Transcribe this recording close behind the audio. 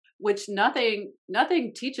which nothing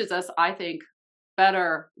teaches us, I think,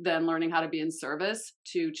 better than learning how to be in service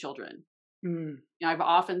to children. Mm. You know, I've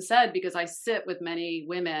often said, because I sit with many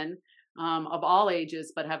women of all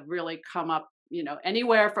ages, but have really come up, you know,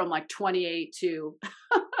 anywhere from like 28 to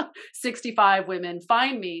 65 women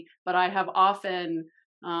find me, but I have often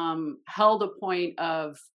held a point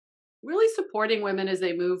of really supporting women as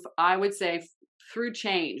they move, I would say, through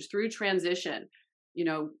change, through transition, you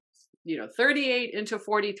know, 38 into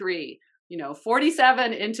 43,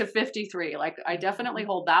 47 into 53. Like I definitely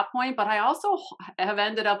hold that point, but I also have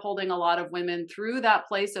ended up holding a lot of women through that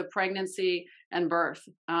place of pregnancy and birth.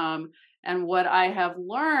 And what I have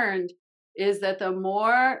learned is that the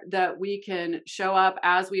more that we can show up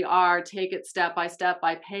as we are, take it step by step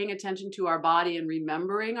by paying attention to our body and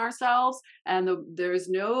remembering ourselves. And there's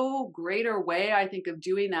no greater way, I think, of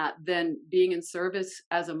doing that than being in service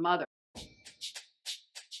as a mother.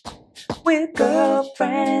 We're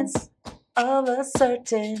girlfriends of a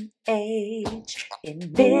certain age. In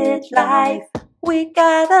midlife, we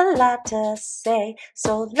got a lot to say.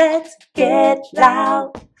 So let's get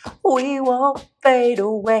loud. We won't fade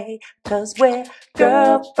away, 'cause we're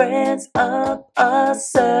girlfriends of a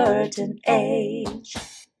certain age.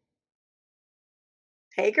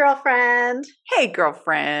 Hey, girlfriend. Hey,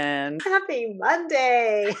 girlfriend. Happy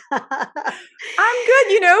Monday. I'm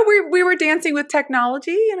good. You know, we were dancing with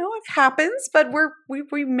technology. You know, it happens, but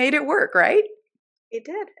we made it work, right? We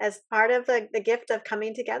did, as part of the gift of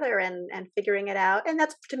coming together and figuring it out. And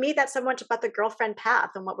that's, to me, that's so much about the girlfriend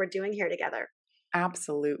path and what we're doing here together.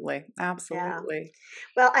 Absolutely. Absolutely. Yeah.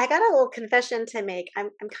 Well, I got a little confession to make.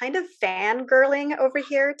 I'm kind of fangirling over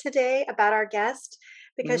here today about our guest,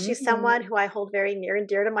 because she's someone who I hold very near and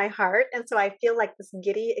dear to my heart. And so I feel like this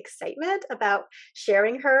giddy excitement about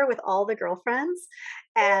sharing her with all the girlfriends.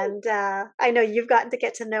 And I know you've gotten to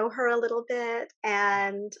get to know her a little bit.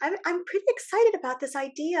 And I'm pretty excited about this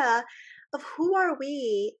idea of who are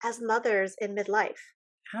we as mothers in midlife?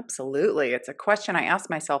 Absolutely. It's a question I ask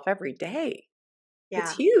myself every day. Yeah.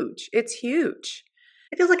 It's huge. It's huge.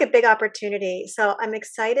 It feels like a big opportunity. So I'm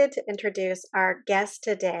excited to introduce our guest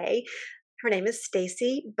today. Her name is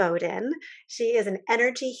Staci Boden. She is an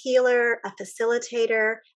energy healer, a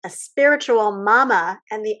facilitator, a spiritual mama,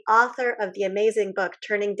 and the author of the amazing book,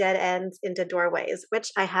 Turning Dead Ends into Doorways,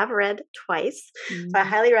 which I have read twice. So I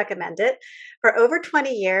highly recommend it. For over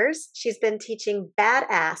 20 years, she's been teaching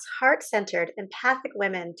badass, heart-centered, empathic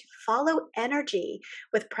women to follow energy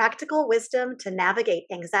with practical wisdom to navigate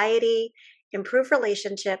anxiety, improve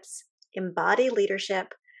relationships, embody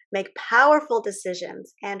leadership, make powerful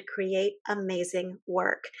decisions, and create amazing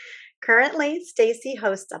work. Currently, Staci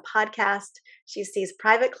hosts a podcast. She sees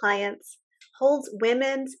private clients, holds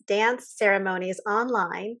women's dance ceremonies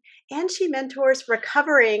online, and she mentors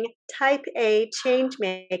recovering type A change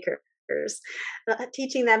makers,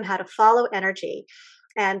 teaching them how to follow energy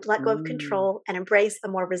and let go of control and embrace a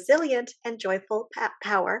more resilient and joyful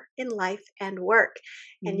power in life and work.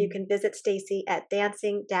 And you can visit Staci at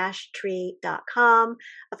dancing-tree.com.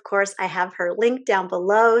 Of course, I have her link down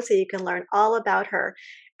below so you can learn all about her.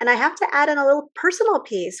 And I have to add in a little personal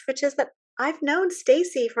piece, which is that I've known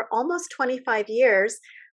Staci for almost 25 years.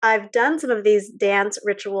 I've done some of these dance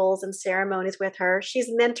rituals and ceremonies with her. She's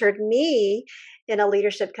mentored me in a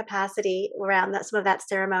leadership capacity around some of that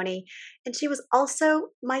ceremony. And she was also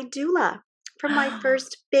my doula for my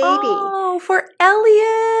first baby. Oh, for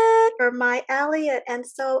Elliot. For my Elliot. And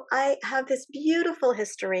so I have this beautiful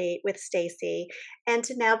history with Staci, and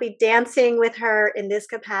to now be dancing with her in this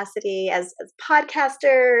capacity as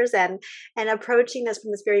podcasters and approaching this from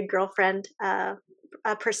this very girlfriend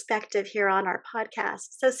perspective here on our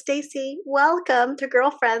podcast. So Staci, welcome to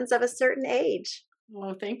Girlfriends of a Certain Age.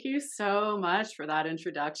 Well, thank you so much for that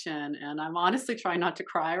introduction. And I'm honestly trying not to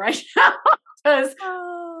cry right now because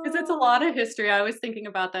it's a lot of history. I was thinking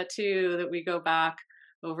about that too, that we go back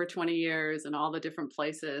over 20 years and all the different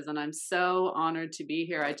places. And I'm so honored to be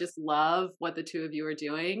here. I just love what the two of you are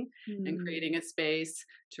doing and creating a space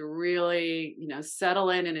to really, settle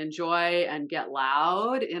in and enjoy and get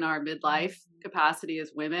loud in our midlife capacity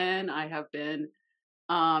as women. I have been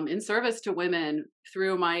in service to women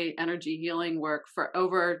through my energy healing work for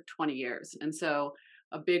over 20 years. And so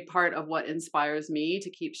a big part of what inspires me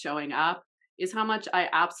to keep showing up is how much I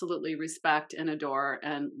absolutely respect and adore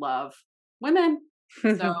and love women.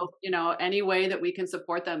 So, any way that we can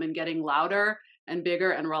support them in getting louder and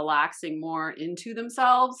bigger and relaxing more into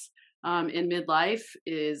themselves in midlife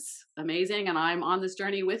is amazing. And I'm on this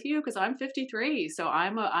journey with you because I'm 53. So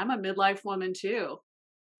I'm a midlife woman too.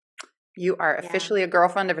 You are officially a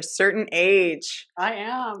girlfriend of a certain age. I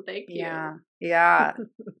am. Thank you. Yeah. Yeah.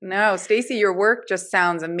 No, Staci, your work just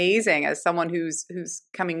sounds amazing. As someone who's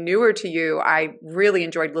coming newer to you, I really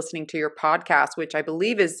enjoyed listening to your podcast, which I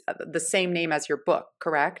believe is the same name as your book,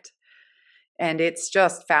 correct? And it's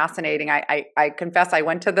just fascinating. I confess I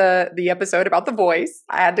went to the episode about the voice.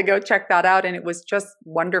 I had to go check that out, and it was just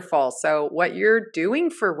wonderful. So what you're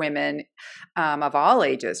doing for women of all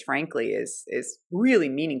ages, frankly, is really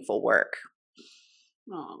meaningful work.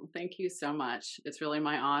 Oh, thank you so much. It's really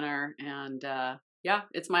my honor. And yeah,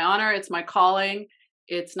 it's my honor. It's my calling.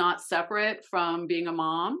 It's not separate from being a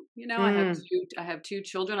mom. You know, I have two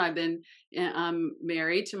children. I've been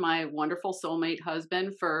married to my wonderful soulmate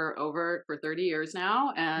husband for 30 years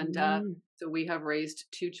now. And so we have raised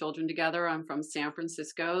two children together. I'm from San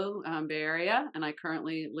Francisco, Bay Area, and I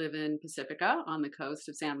currently live in Pacifica on the coast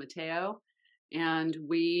of San Mateo. And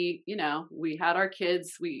we had our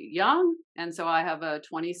kids young. And so I have a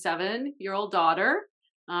 27-year-old daughter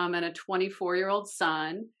and a 24-year-old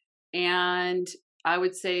son. And I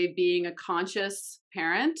would say being a conscious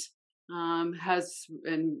parent and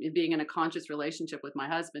being in a conscious relationship with my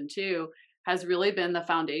husband too, has really been the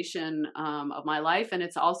foundation of my life. And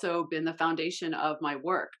it's also been the foundation of my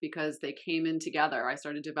work because they came in together. I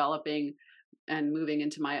started developing and moving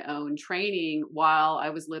into my own training while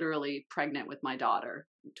I was literally pregnant with my daughter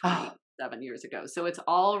 27 years ago. So it's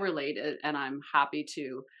all related, and I'm happy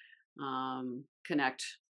to connect,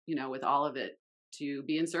 with all of it to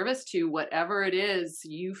be in service to whatever it is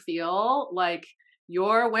you feel like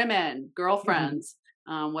your women, girlfriends,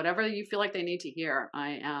 whatever you feel like they need to hear.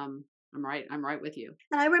 I'm right with you.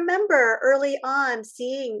 And I remember early on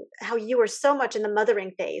seeing how you were so much in the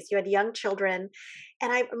mothering phase. You had young children.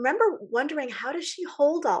 And I remember wondering, how does she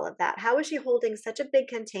hold all of that? How is she holding such a big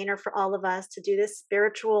container for all of us to do this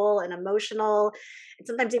spiritual and emotional and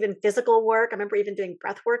sometimes even physical work? I remember even doing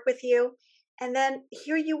breath work with you. And then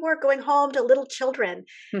here you were going home to little children.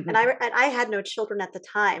 And I had no children at the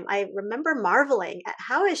time. I remember marveling at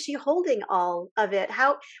how is she holding all of it?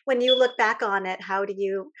 How, when you look back on it, how do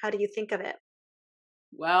you think of it?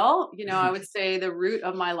 Well, I would say the root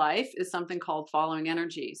of my life is something called following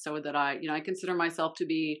energy. So that I consider myself to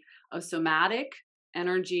be a somatic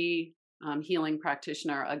energy healing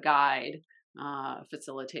practitioner, a guide,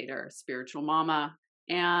 facilitator, spiritual mama,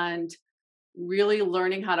 and really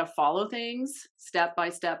learning how to follow things step by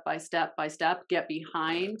step by step by step, get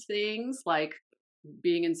behind things like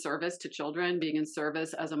being in service to children, being in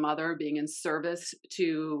service as a mother, being in service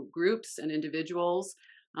to groups and individuals,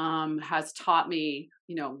 has taught me,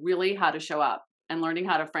 really how to show up and learning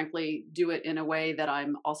how to frankly do it in a way that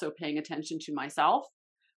I'm also paying attention to myself.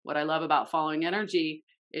 What I love about following energy,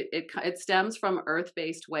 it stems from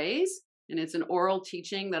earth-based ways. And it's an oral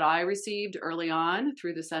teaching that I received early on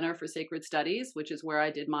through the Center for Sacred Studies, which is where I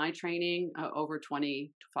did my training over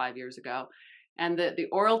 25 years ago. And the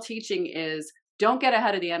oral teaching is, don't get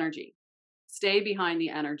ahead of the energy. Stay behind the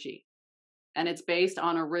energy. And it's based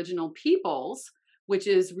on original peoples, which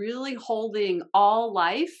is really holding all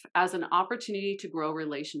life as an opportunity to grow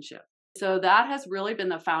relationship. So that has really been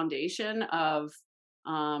the foundation of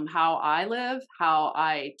how I live, how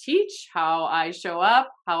I teach, how I show up,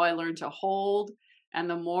 how I learn to hold. And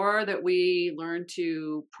the more that we learn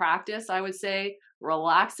to practice, I would say,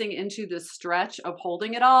 relaxing into the stretch of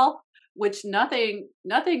holding it all, which nothing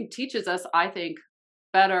teaches us, I think,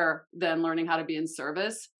 better than learning how to be in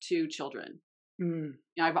service to children.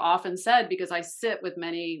 I've often said, because I sit with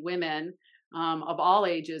many women of all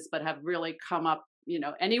ages, but have really come up,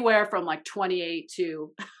 anywhere from like 28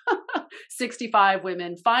 to 65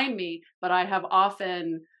 women find me, but I have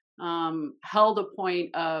often held a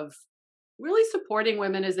point of really supporting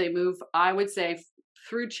women as they move, I would say,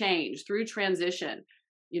 through change, through transition,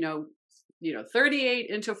 38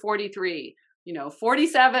 into 43,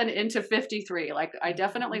 47 into 53. Like I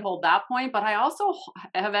definitely hold that point, but I also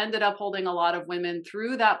have ended up holding a lot of women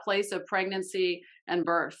through that place of pregnancy and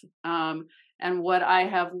birth. And what I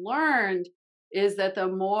have learned is that the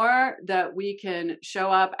more that we can show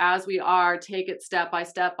up as we are, take it step by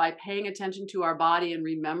step by paying attention to our body and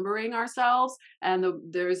remembering ourselves. And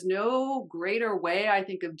there's no greater way, I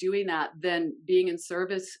think, of doing that than being in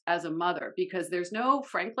service as a mother, because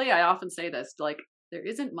frankly, I often say this, like, there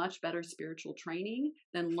isn't much better spiritual training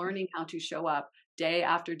than learning how to show up day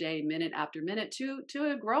after day, minute after minute to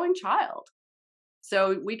a growing child.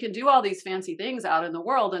 So we can do all these fancy things out in the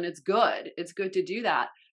world, and it's good. It's good to do that.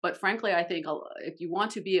 But frankly, I think if you want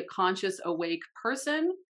to be a conscious, awake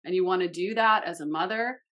person, and you want to do that as a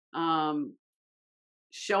mother,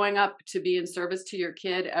 showing up to be in service to your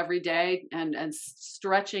kid every day and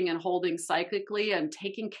stretching and holding cyclically and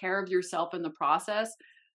taking care of yourself in the process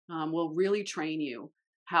will really train you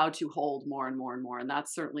how to hold more and more and more. And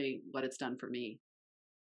that's certainly what it's done for me.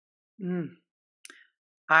 Mm.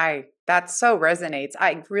 That so resonates.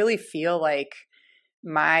 I really feel like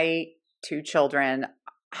my two children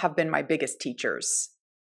have been my biggest teachers.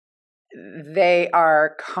 They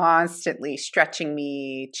are constantly stretching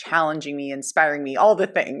me, challenging me, inspiring me, all the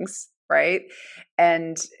things, right?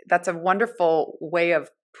 And that's a wonderful way of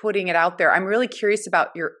putting it out there. I'm really curious about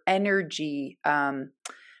your energy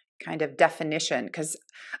kind of definition, because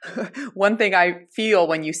one thing I feel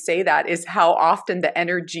when you say that is how often the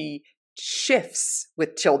energy shifts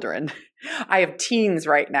with children. I have teens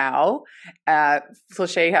right now.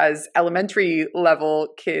 Flachet has elementary level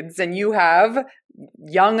kids, and you have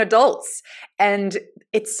young adults. And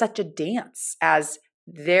it's such a dance as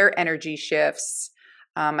their energy shifts.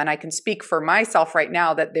 And I can speak for myself right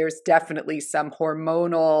now that there's definitely some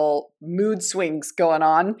hormonal mood swings going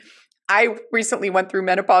on. I recently went through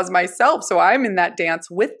menopause myself, so I'm in that dance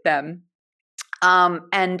with them.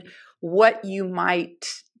 And what you might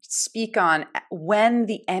speak on when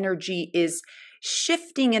the energy is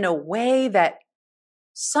shifting in a way that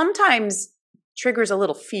sometimes triggers a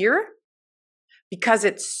little fear because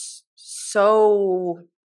it's so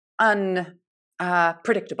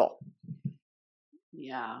unpredictable.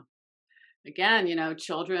 Yeah. Again,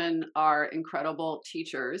 children are incredible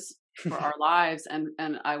teachers for our lives.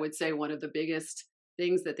 And I would say one of the biggest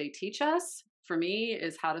things that they teach us, for me,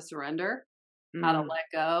 is how to surrender, how to let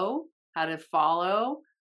go, how to follow.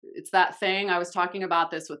 It's that thing. I was talking about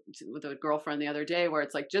this with a girlfriend the other day, where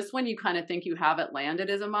it's like, just when you kind of think you have it landed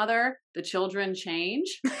as a mother, the children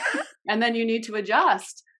change and then you need to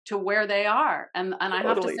adjust to where they are. And I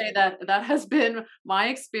have to say that has been my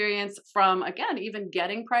experience from, again, even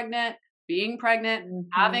getting pregnant, being pregnant,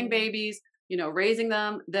 having babies, raising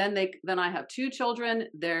them. Then I have two children.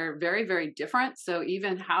 They're very, very different. So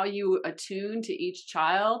even how you attune to each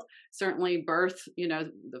child, certainly birth,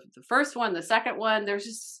 the first one, the second one,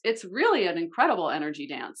 it's really an incredible energy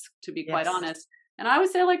dance, to be quite honest. And I would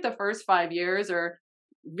say like the first 5 years are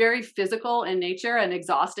very physical in nature and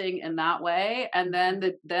exhausting in that way. And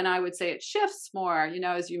then I would say it shifts more,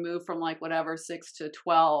 as you move from like whatever 6 to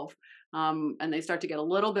 12. And they start to get a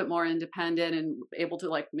little bit more independent and able to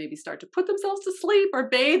like maybe start to put themselves to sleep or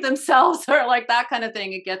bathe themselves or like that kind of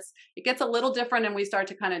thing. It gets a little different, and we start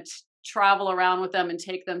to kind of travel around with them and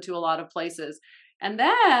take them to a lot of places. And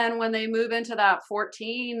then when they move into that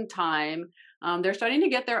 14 time, they're starting to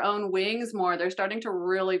get their own wings more. They're starting to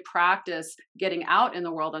really practice getting out in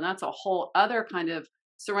the world. And that's a whole other kind of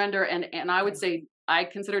surrender. And I would say I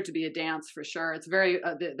consider it to be a dance for sure. It's very,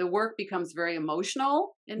 the work becomes very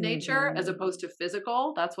emotional in nature as opposed to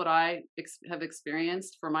physical. That's what I have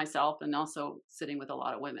experienced for myself, and also sitting with a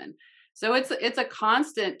lot of women. So it's a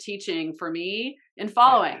constant teaching for me in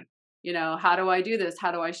following, how do I do this?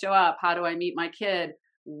 How do I show up? How do I meet my kid?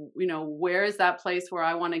 Where is that place where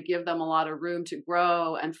I want to give them a lot of room to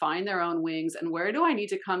grow and find their own wings? And where do I need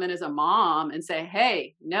to come in as a mom and say,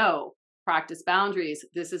 hey, no, practice boundaries.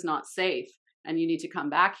 This is not safe. And you need to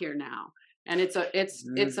come back here now. And it's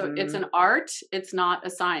an art. It's not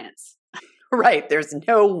a science. Right. There's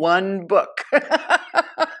no one book,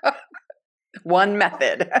 one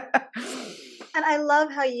method. And I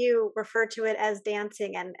love how you refer to it as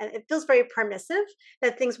dancing, and it feels very permissive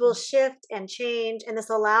that things will shift and change, and this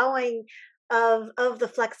allowing of the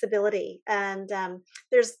flexibility. And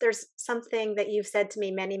there's something that you've said to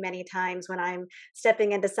me many, many times when I'm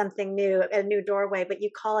stepping into something new, a new doorway, but you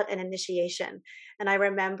call it an initiation. And I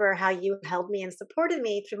remember how you held me and supported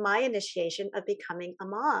me through my initiation of becoming a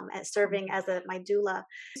mom and serving as my doula.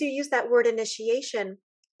 So you use that word initiation.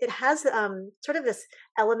 It has sort of this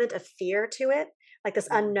element of fear to it, like this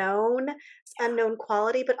unknown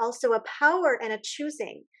quality, but also a power and a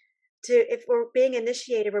choosing. If we're being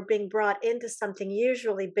initiated, we're being brought into something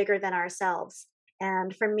usually bigger than ourselves.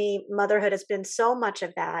 And for me, motherhood has been so much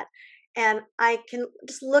of that. And I can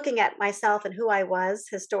just looking at myself and who I was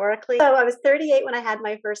historically. So I was 38 when I had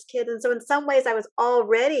my first kid. And so in some ways I was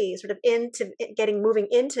already sort of moving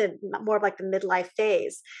into more of like the midlife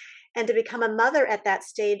phase. And to become a mother at that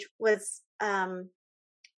stage was,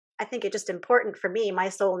 I think it just important for me. My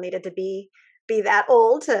soul needed to be that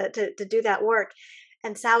old to do that work.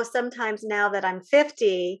 And so sometimes now that I'm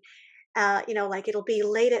 50, like it'll be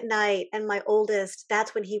late at night, and my oldest,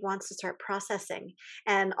 that's when he wants to start processing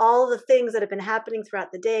and all the things that have been happening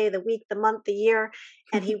throughout the day, the week, the month, the year,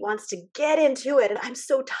 and he wants to get into it. And I'm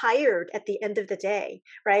so tired at the end of the day,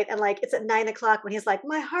 right? And like it's at 9:00 when he's like,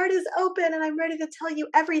 my heart is open and I'm ready to tell you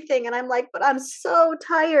everything. And I'm like, but I'm so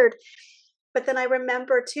tired. But then I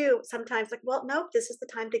remember too, sometimes like, well, nope, this is the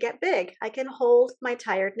time to get big. I can hold my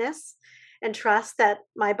tiredness. and trust that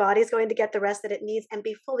my body is going to get the rest that it needs, and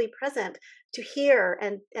be fully present to hear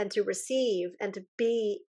and to receive and to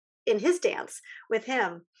be in his dance with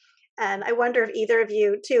him. And I wonder if either of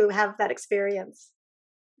you too have that experience.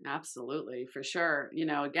 Absolutely, for sure.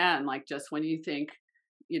 Again, like just when you think,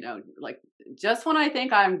 like just when I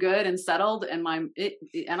think I'm good and settled and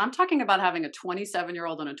and I'm talking about having a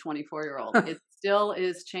 27-year-old and a 24-year-old, it still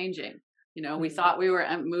is changing. We thought we were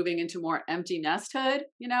moving into more empty nesthood,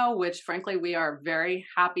 which frankly, we are very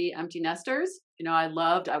happy empty nesters.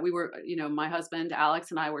 My husband, Alex,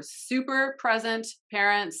 and I were super present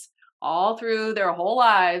parents all through their whole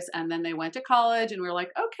lives. And then they went to college and we were like,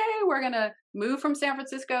 okay, we're going to move from San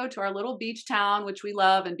Francisco to our little beach town, which we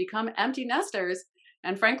love, and become empty nesters.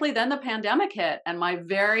 And frankly, then the pandemic hit and my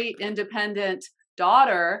very independent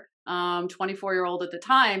daughter, 24-year-old at the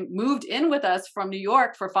time, moved in with us from New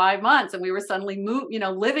York for 5 months, and we were suddenly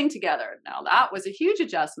living together. Now that was a huge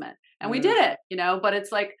adjustment, and we did it, but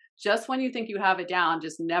it's like, just when you think you have it down,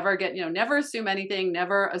 just never never assume anything,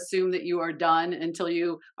 never assume that you are done until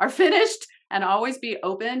you are finished, and always be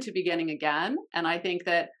open to beginning again. And I think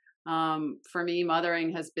that for me,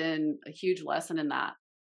 mothering has been a huge lesson in that.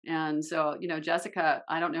 And so, Jessica,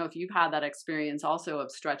 I don't know if you've had that experience also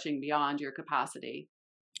of stretching beyond your capacity.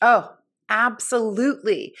 Oh,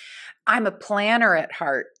 absolutely. I'm a planner at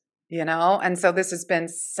heart, and so this has been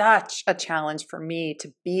such a challenge for me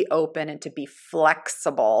to be open and to be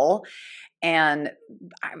flexible. And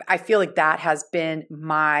I feel like that has been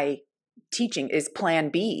my teaching, is plan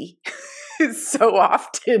B is so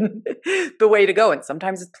often the way to go. And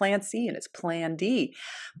sometimes it's plan C and it's plan D.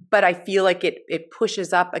 But I feel like it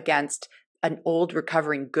pushes up against an old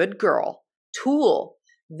recovering good girl tool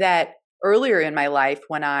that earlier in my life,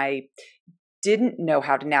 when I didn't know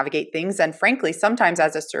how to navigate things, and frankly, sometimes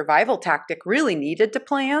as a survival tactic, really needed to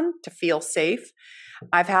plan to feel safe,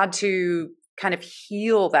 I've had to kind of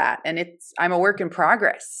heal that. And I'm a work in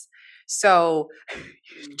progress. So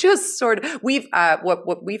just sort of,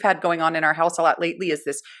 what we've had going on in our house a lot lately is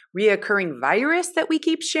this reoccurring virus that we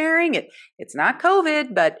keep sharing. It's not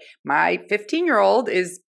COVID, but my 15-year-old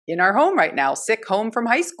is in our home right now, sick, home from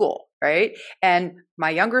high school, right? And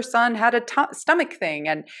my younger son had a stomach thing.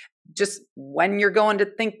 And just when you're going to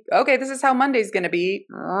think, okay, this is how Monday's going to be,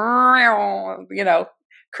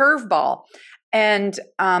 curveball. And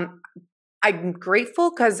I'm grateful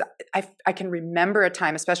because I can remember a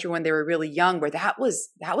time, especially when they were really young, where that was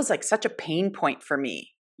like such a pain point for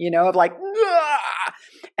me, of like, ugh!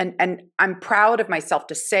 And I'm proud of myself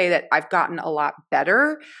to say that I've gotten a lot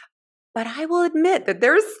better, but I will admit that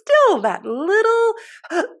there's still that little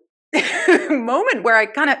moment where I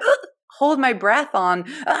kind of hold my breath on,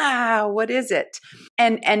 what is it?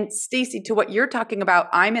 And Staci, to what you're talking about,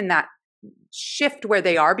 I'm in that shift where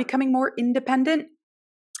they are becoming more independent.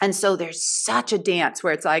 And so there's such a dance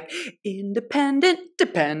where it's like independent,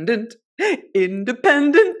 dependent,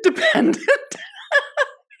 independent, dependent.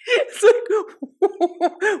 It's like,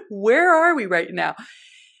 where are we right now?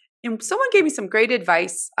 And someone gave me some great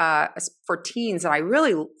advice for teens, and I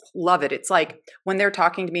really love it. It's like when they're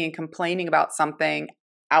talking to me and complaining about something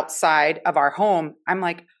outside of our home, I'm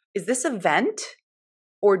like, is this a vent,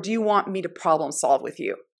 or do you want me to problem solve with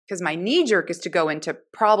you? Because my knee jerk is to go into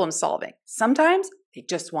problem solving. Sometimes they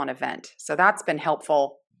just want to vent. So that's been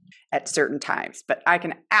helpful at certain times, but I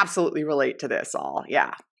can absolutely relate to this all.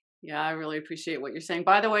 Yeah. Yeah, I really appreciate what you're saying.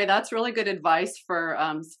 By the way, that's really good advice for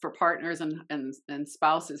partners and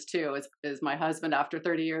spouses too. Is my husband, after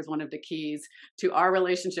 30 years, one of the keys to our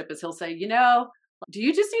relationship is he'll say, do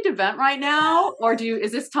you just need to vent right now, or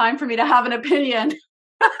is this time for me to have an opinion?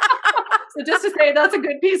 So just to say, that's a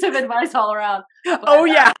good piece of advice all around. But,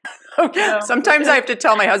 yeah. Okay. Sometimes I have to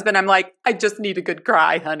tell my husband, I'm like, I just need a good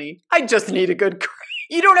cry, honey. I just need a good cry.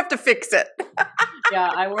 You don't have to fix it. Yeah,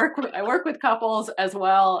 I work with couples as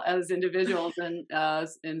well as individuals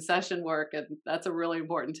in session work, and that's a really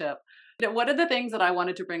important tip. One of the things that I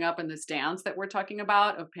wanted to bring up in this dance that we're talking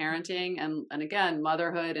about of parenting and again,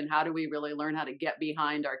 motherhood, and how do we really learn how to get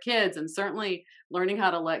behind our kids, and certainly learning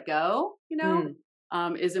how to let go,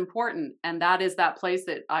 is important. And that is that place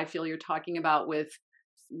that I feel you're talking about with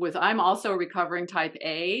I'm also a recovering type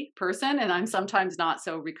A person, and I'm sometimes not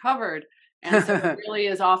so recovered. And so it really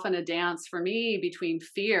is often a dance for me between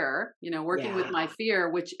fear, working with my fear,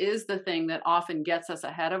 which is the thing that often gets us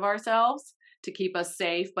ahead of ourselves to keep us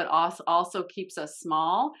safe, but also keeps us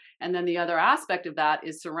small. And then the other aspect of that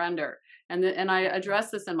is surrender. And I address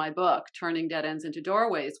this in my book, Turning Dead Ends into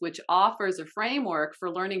Doorways, which offers a framework for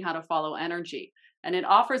learning how to follow energy. And it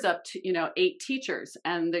offers up to, 8 teachers.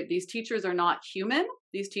 And these teachers are not human.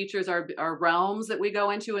 These teachers are realms that we go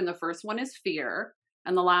into. And the first one is fear.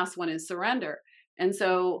 and the last one is surrender. And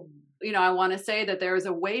so, I want to say that there is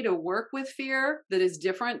a way to work with fear that is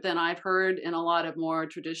different than I've heard in a lot of more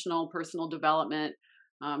traditional personal development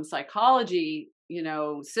psychology,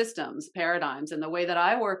 systems, paradigms. And the way that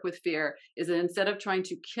I work with fear is that instead of trying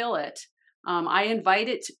to kill it, I invite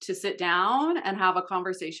it to sit down and have a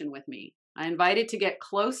conversation with me. I invite it to get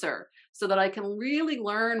closer so that I can really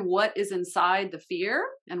learn what is inside the fear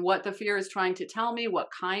and what the fear is trying to tell me. What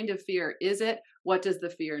kind of fear is it? What does the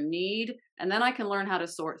fear need? And then I can learn how to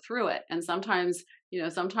sort through it. And sometimes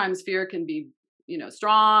fear can be,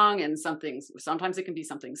 strong, and sometimes it can be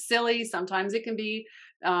something silly. Sometimes it can be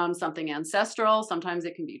something ancestral. Sometimes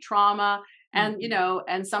it can be trauma. And,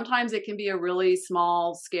 and sometimes it can be a really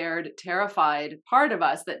small, scared, terrified part of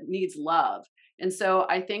us that needs love. And so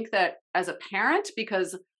I think that as a parent,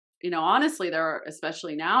 because, honestly, there are,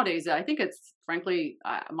 especially nowadays, I think it's frankly,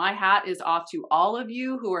 my hat is off to all of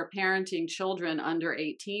you who are parenting children under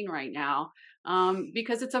 18 right now,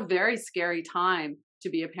 because it's a very scary time to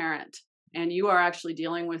be a parent. And you are actually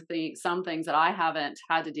dealing with some things that I haven't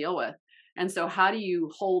had to deal with. And so how do you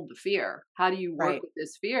hold the fear? How do you work with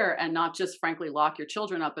this fear and not just, frankly, lock your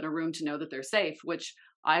children up in a room to know that they're safe, which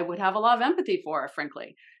I would have a lot of empathy for,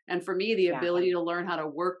 frankly. And for me, the ability to learn how to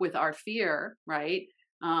work with our fear, right,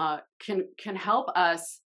 can help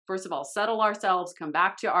us, first of all, settle ourselves, come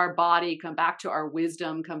back to our body, come back to our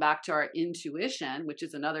wisdom, come back to our intuition, which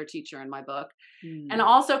is another teacher in my book, and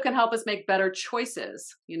also can help us make better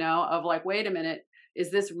choices, of like, wait a minute, is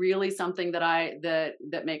this really something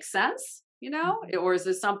that makes sense, or is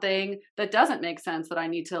this something that doesn't make sense that I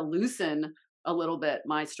need to loosen a little bit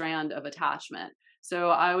my strand of attachment? So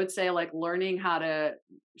I would say, like, learning how to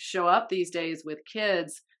show up these days with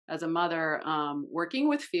kids as a mother, working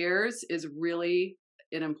with fears is really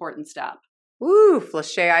an important step. Ooh,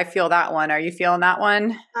 Lachey, I feel that one. Are you feeling that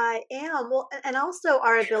one? I am. Well, and also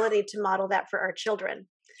our ability to model that for our children.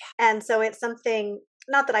 And so it's something,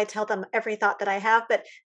 not that I tell them every thought that I have, but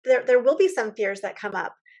there will be some fears that come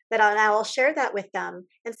up that I will share that with them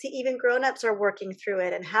and see even grownups are working through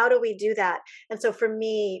it. And how do we do that? And so for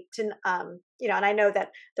me to, and I know that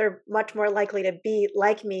they're much more likely to be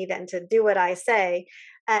like me than to do what I say.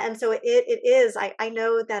 And so it is, I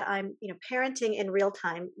know that I'm, parenting in real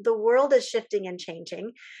time. The world is shifting and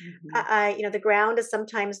changing. The ground is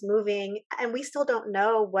sometimes moving, and we still don't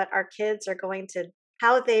know what our kids are going to,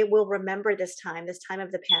 how they will remember this time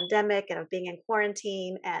of the pandemic and of being in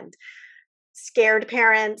quarantine and scared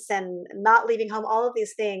parents and not leaving home, all of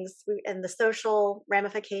these things, and the social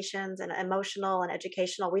ramifications and emotional and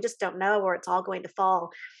educational, we just don't know where it's all going to fall.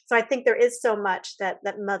 So I think there is so much that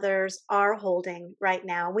mothers are holding right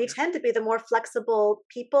now. We tend to be the more flexible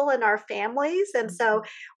people in our families. And so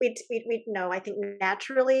we know, I think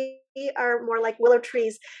naturally are more like willow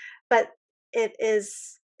trees, but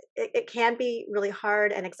it can be really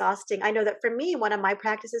hard and exhausting. I know that for me, one of my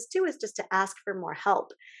practices too is just to ask for more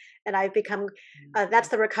help. And I've become, that's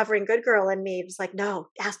the recovering good girl in me. It's like, no,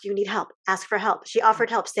 you need help, ask for help. She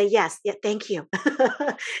offered help, say yes. Yeah, thank you.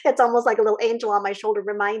 It's almost like a little angel on my shoulder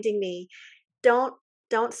reminding me, don't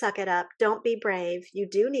suck it up. Don't be brave. You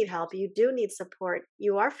do need help. You do need support.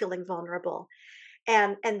 You are feeling vulnerable.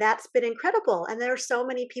 And that's been incredible. And there are so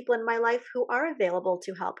many people in my life who are available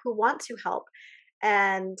to help, who want to help.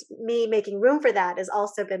 And me making room for that has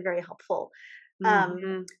also been very helpful.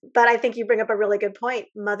 But I think you bring up a really good point.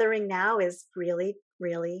 Mothering now is really,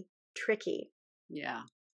 really tricky. Yeah.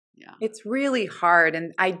 It's really hard.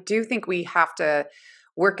 And I do think we have to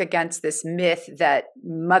work against this myth that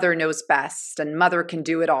mother knows best and mother can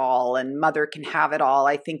do it all and mother can have it all.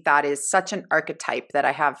 I think that is such an archetype that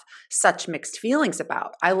I have such mixed feelings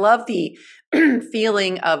about. I love the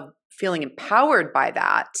feeling of feeling empowered by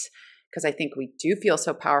that, because I think we do feel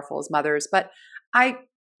so powerful as mothers. But I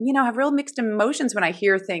have real mixed emotions when I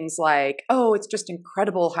hear things like, oh, it's just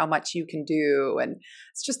incredible how much you can do. And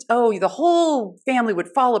it's just, oh, the whole family would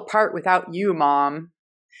fall apart without you, Mom.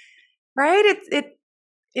 Right?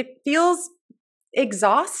 It feels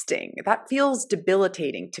exhausting. That feels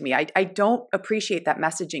debilitating to me. I don't appreciate that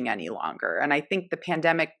messaging any longer. And I think the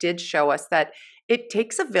pandemic did show us that it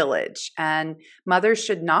takes a village and mothers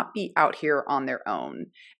should not be out here on their own.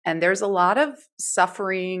 And there's a lot of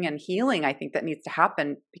suffering and healing, I think, that needs to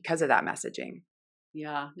happen because of that messaging.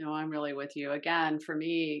 Yeah, no, I'm really with you. Again, for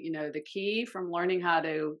me, the key from learning how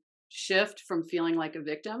to shift from feeling like a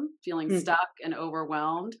victim, feeling stuck and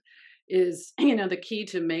overwhelmed, is, the key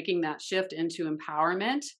to making that shift into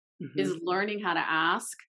empowerment is learning how to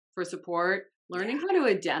ask for support, learning how to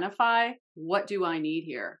identify, what do I need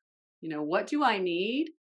here? What do I need,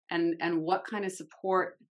 and what kind of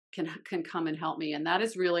support can come and help me. And that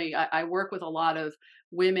is really, I work with a lot of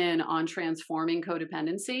women on transforming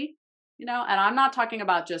codependency, and I'm not talking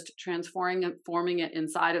about just transforming it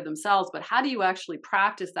inside of themselves, but how do you actually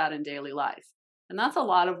practice that in daily life? And that's a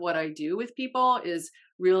lot of what I do with people, is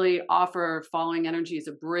really offer following energy as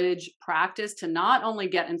a bridge practice to not only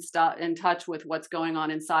get in touch with what's going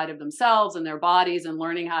on inside of themselves and their bodies and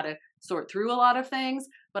learning how to sort through a lot of things,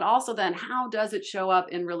 but also then how does it show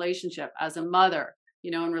up in relationship as a mother,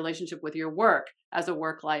 in relationship with your work, as a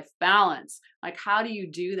work-life balance? Like, how do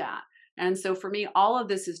you do that? And so for me, all of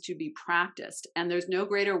this is to be practiced. And there's no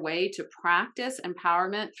greater way to practice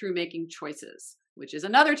empowerment through making choices, which is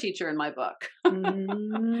another teacher in my book.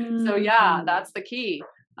 So yeah, that's the key.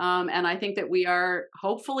 And I think that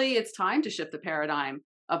hopefully it's time to shift the paradigm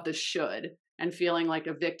of the should and feeling like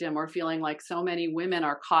a victim, or feeling like so many women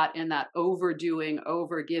are caught in that overdoing,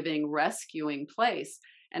 overgiving, rescuing place.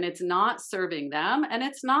 And it's not serving them, and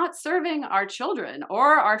it's not serving our children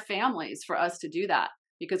or our families for us to do that,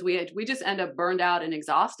 because we just end up burned out and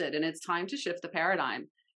exhausted. And it's time to shift the paradigm.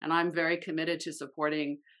 And I'm very committed to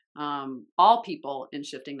supporting all people in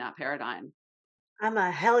shifting that paradigm. I'm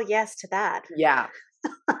a hell yes to that. Yeah,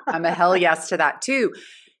 I'm a hell yes to that too.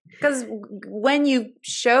 Because when you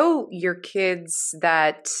show your kids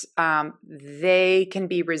that they can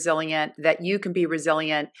be resilient, that you can be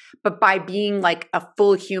resilient, but by being like a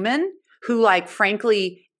full human who, like,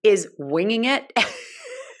 frankly, is winging it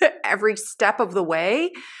every step of the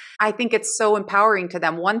way, I think it's so empowering to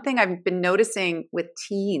them. One thing I've been noticing with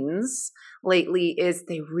teens lately is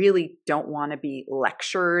they really don't want to be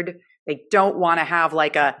lectured. They don't want to have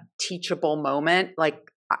like a teachable moment. Like,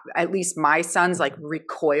 at least my sons like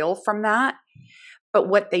recoil from that. But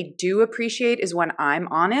what they do appreciate is when I'm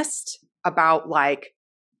honest about, like,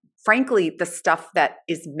 frankly, the stuff that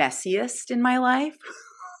is messiest in my life.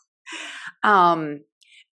 And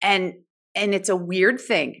it's a weird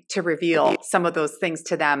thing to reveal some of those things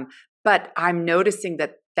to them, but I'm noticing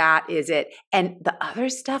that is it. And the other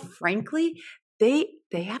stuff, frankly, they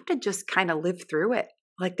have to just kind of live through it.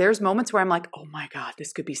 Like, there's moments where I'm like, oh my God,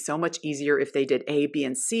 this could be so much easier if they did A, B,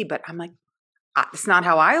 and C. But I'm like, it's not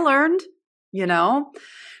how I learned,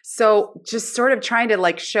 So just sort of trying to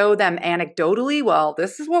like show them anecdotally, well,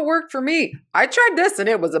 this is what worked for me. I tried this and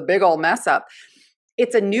it was a big old mess up.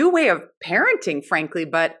 It's a new way of parenting, frankly,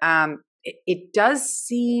 but it does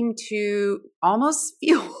seem to almost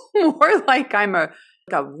feel more like I'm a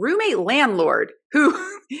roommate landlord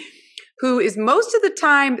who is most of the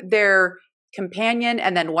time their companion,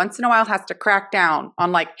 and then once in a while has to crack down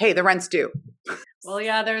on like, hey, the rent's due. Well,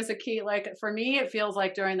 yeah, there's a key. Like, for me, it feels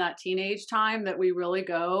like during that teenage time that we really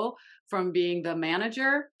go from being the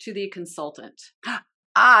manager to the consultant.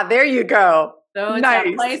 There you go. So it's nice.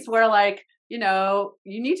 That place where, like, you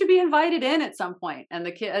need to be invited in at some point. And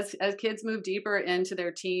the kids, as kids move deeper into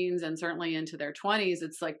their teens and certainly into their 20s,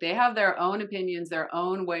 it's like they have their own opinions, their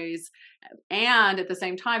own ways. And at the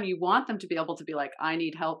same time, you want them to be able to be like, I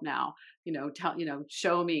need help now,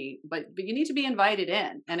 show me, but you need to be invited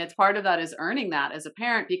in. And it's part of that is earning that as a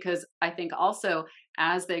parent, because I think also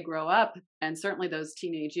as they grow up, and certainly those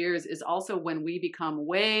teenage years is also when we become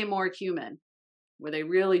way more human, where they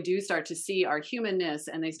really do start to see our humanness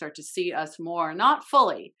and they start to see us more, not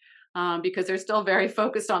fully, because they're still very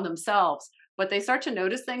focused on themselves, but they start to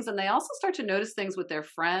notice things, and they also start to notice things with their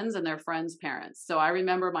friends and their friends' parents. So I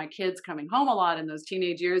remember my kids coming home a lot in those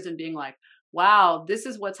teenage years and being like, wow, this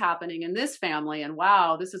is what's happening in this family, and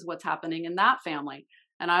wow, this is what's happening in that family.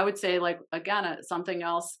 And I would say, like, again, something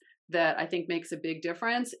else that I think makes a big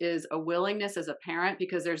difference is a willingness as a parent,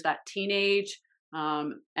 because there's that teenage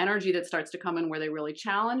energy that starts to come in where they really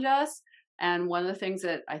challenge us. And one of the things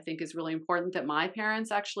that I think is really important that my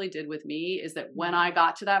parents actually did with me is that when I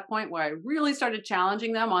got to that point where I really started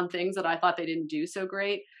challenging them on things that I thought they didn't do so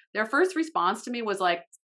great, their first response to me was like,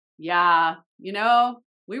 yeah,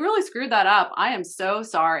 we really screwed that up. I am so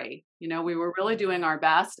sorry. We were really doing our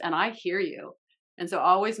best, and I hear you. And so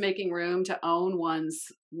always making room to own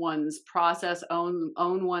one's process, own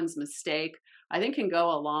one's mistake, I think can go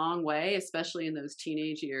a long way, especially in those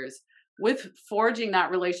teenage years, with forging that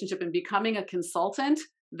relationship and becoming a consultant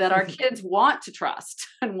that our kids want to trust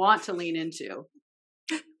and want to lean into.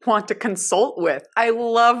 Want to consult with. I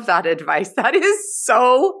love that advice. That is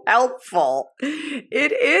so helpful.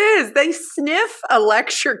 It is. They sniff a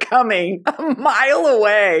lecture coming a mile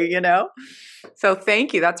away, So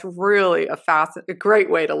thank you. That's really a great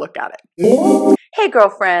way to look at it. Hey,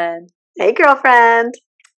 girlfriend. Hey, girlfriend.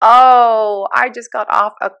 Oh, I just got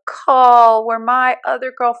off a call where my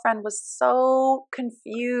other girlfriend was so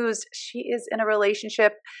confused. She is in a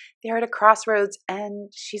relationship. They're at a crossroads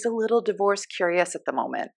and she's a little divorce curious at the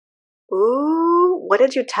moment. Ooh, what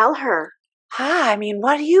did you tell her? I mean,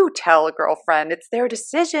 what do you tell a girlfriend? It's their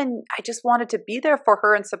decision. I just wanted to be there for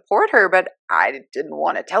her and support her, but I didn't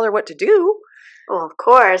want to tell her what to do. Oh, of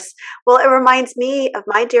course. Well, it reminds me of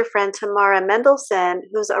my dear friend Tamara Mendelson,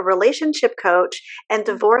 who's a relationship coach and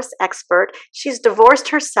divorce expert. She's divorced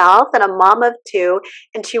herself and a mom of two,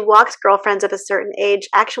 and she walks girlfriends of a certain age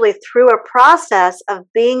actually through a process of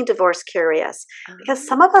being divorce curious. Because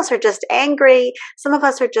some of us are just angry, some of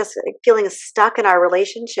us are just feeling stuck in our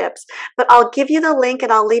relationships. But I'll give you the link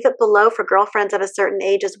and I'll leave it below for girlfriends of a certain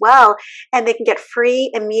age as well, and they can get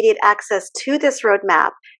free, immediate access to this roadmap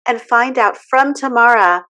and find out from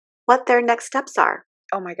Tamara what their next steps are.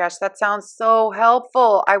 Oh my gosh, that sounds so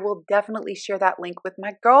helpful. I will definitely share that link with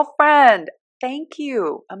my girlfriend. Thank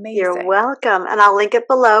you. Amazing. You're welcome. And I'll link it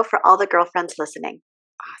below for all the girlfriends listening.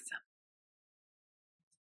 Awesome.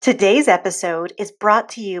 Today's episode is brought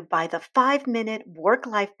to you by the 5-Minute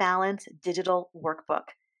Work-Life Balance Digital Workbook.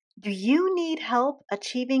 Do you need help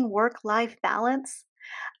achieving work-life balance?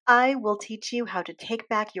 I will teach you how to take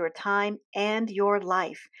back your time and your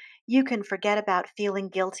life. You can forget about feeling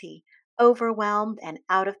guilty, overwhelmed, and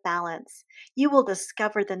out of balance. You will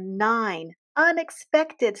discover the 9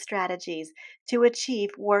 unexpected strategies to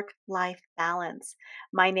achieve work-life balance.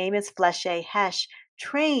 My name is Fleshay Hesh,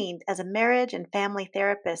 trained as a marriage and family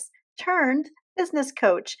therapist turned business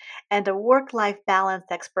coach and a work-life balance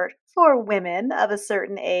expert for women of a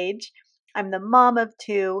certain age. I'm the mom of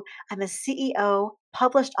 2. I'm a CEO,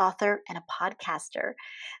 published author, and a podcaster.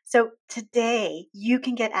 So today you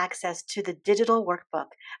can get access to the digital workbook,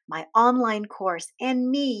 my online course, and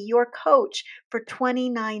me, your coach, for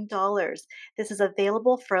 $29. This is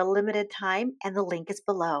available for a limited time, and the link is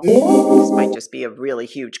below. This might just be a really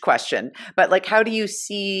huge question, but like, how do you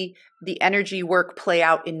see the energy work play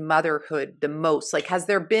out in motherhood the most? Like, has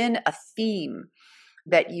there been a theme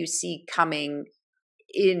that you see coming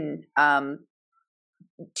in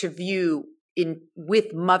to view in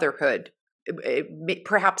with motherhood,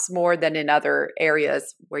 perhaps more than in other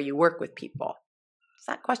areas where you work with people? Does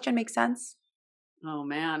that question make sense? Oh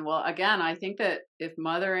man. Well, again, I think that if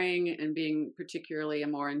mothering and being particularly a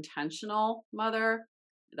more intentional mother,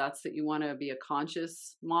 that's that you want to be a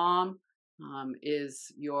conscious mom,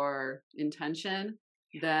 is your intention,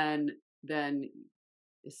 then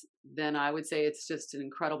then I would say it's just an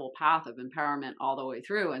incredible path of empowerment all the way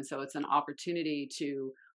through. And so it's an opportunity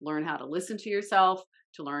to learn how to listen to yourself,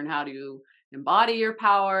 to learn how to embody your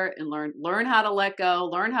power, and learn how to let go,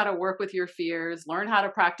 learn how to work with your fears, learn how to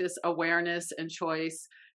practice awareness and choice.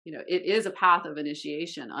 It is a path of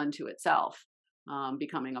initiation unto itself.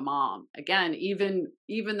 Becoming a mom, again, even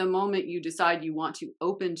the moment you decide you want to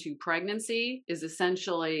open to pregnancy is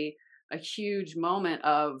essentially a huge moment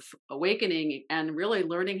of awakening and really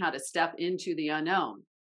learning how to step into the unknown,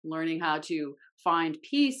 learning how to find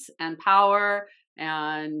peace and power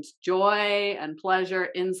and joy and pleasure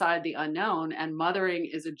inside the unknown. And mothering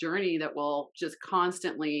is a journey that will just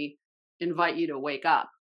constantly invite you to wake up.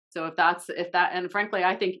 So and frankly,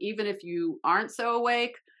 I think even if you aren't so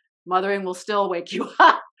awake, mothering will still wake you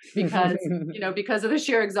up because, because of the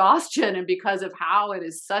sheer exhaustion and because of how it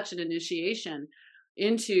is such an initiation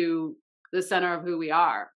into the center of who we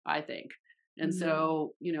are, I think. And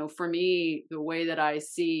so, for me, the way that I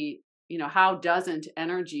see, how doesn't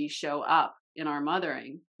energy show up in our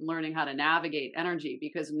mothering, learning how to navigate energy,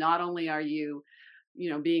 because not only are you,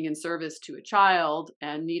 being in service to a child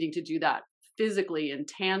and needing to do that physically in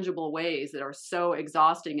tangible ways that are so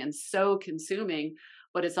exhausting and so consuming,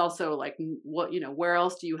 but it's also like, where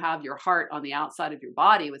else do you have your heart on the outside of your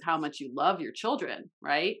body with how much you love your children,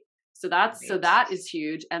 right? So that is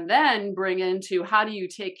huge. And then bring into, how do you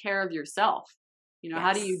take care of yourself?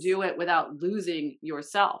 How do you do it without losing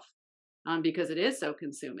yourself? Because it is so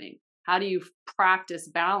consuming. How do you practice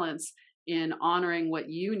balance in honoring what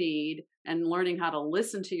you need and learning how to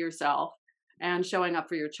listen to yourself and showing up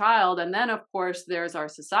for your child? And then, of course, there's our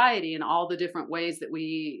society and all the different ways that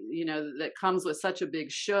we, that comes with such a big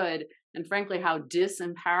should, and frankly, how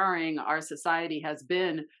disempowering our society has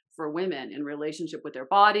been for women in relationship with their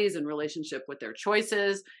bodies, in relationship with their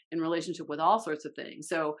choices, in relationship with all sorts of things.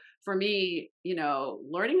 So for me,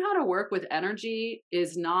 learning how to work with energy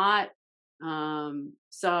is not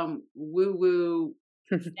some woo-woo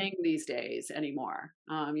thing these days anymore.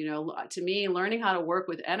 To me, learning how to work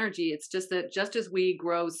with energy, it's just that just as we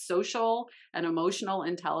grow social and emotional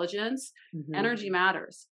intelligence, energy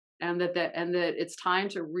matters. and that it's time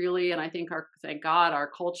to really, and I think thank God, our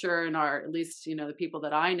culture and our, at least, the people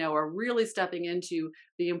that I know are really stepping into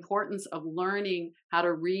the importance of learning how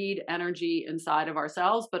to read energy inside of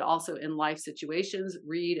ourselves, but also in life situations,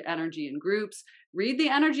 read energy in groups, read the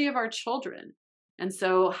energy of our children. And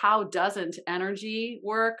so how doesn't energy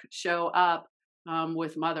work show up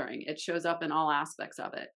with mothering? It shows up in all aspects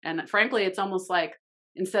of it. And frankly, it's almost like,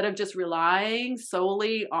 instead of just relying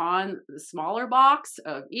solely on the smaller box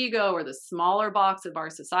of ego or the smaller box of our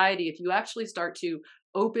society, if you actually start to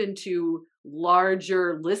open to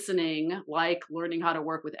larger listening, like learning how to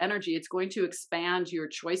work with energy, it's going to expand your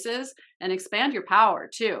choices and expand your power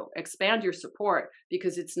too, expand your support,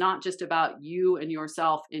 because it's not just about you and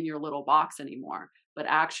yourself in your little box anymore, but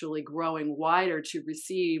actually growing wider to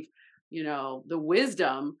receive the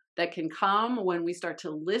wisdom that can come when we start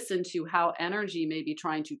to listen to how energy may be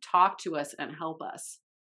trying to talk to us and help us.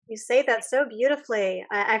 You say that so beautifully.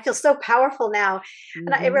 I feel so powerful now.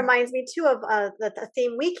 And it reminds me too of the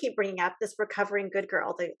theme we keep bringing up, this recovering good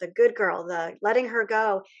girl, the good girl, the letting her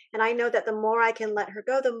go. And I know that the more I can let her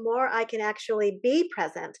go, the more I can actually be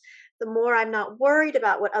present. The more I'm not worried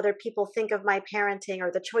about what other people think of my parenting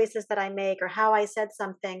or the choices that I make or how I said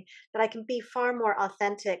something, that I can be far more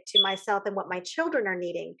authentic to myself and what my children are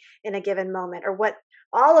needing in a given moment, or what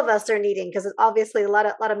all of us are needing, because it's obviously a lot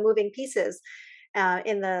of moving pieces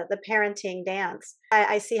in the parenting dance.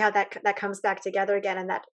 I see how that comes back together again. And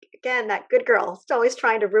that good girl is always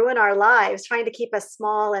trying to ruin our lives, trying to keep us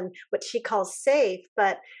small and what she calls safe.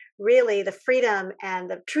 But really the freedom and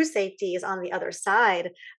the true safety is on the other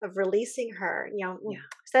side of releasing her,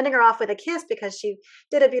 sending her off with a kiss because she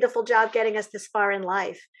did a beautiful job getting us this far in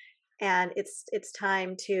life. And it's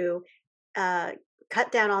time to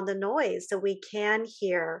cut down on the noise so we can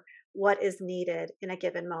hear what is needed in a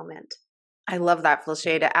given moment. I love that,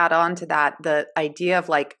 Felicia. To add on to that, the idea of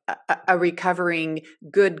like a recovering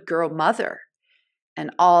good girl mother and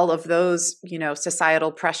all of those,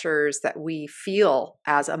 societal pressures that we feel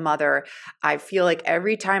as a mother. I feel like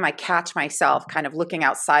every time I catch myself kind of looking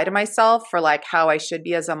outside of myself for like how I should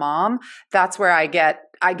be as a mom, that's where I get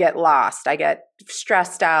lost. I get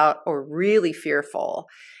stressed out or really fearful.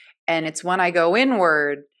 And it's when I go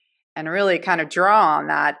inward and really kind of draw on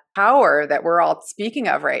that power that we're all speaking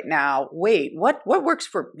of right now. Wait, what works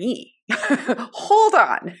for me? Hold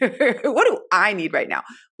on. What do I need right now?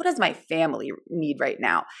 What does my family need right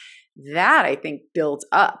now? That, I think, builds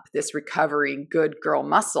up this recovering good girl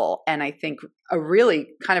muscle. And I think a really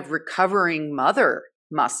kind of recovering mother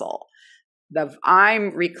muscle.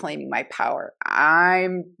 I'm reclaiming my power.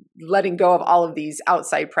 I'm letting go of all of these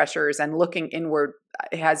outside pressures and looking inward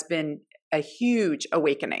has been a huge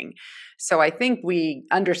awakening. So I think we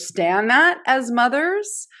understand that as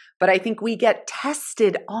mothers, but I think we get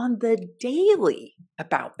tested on the daily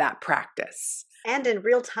about that practice. And in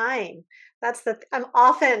real time. I'm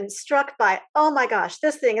often struck by, oh my gosh,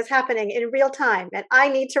 this thing is happening in real time and I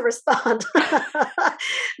need to respond,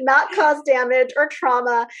 not cause damage or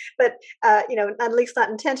trauma, but, at least not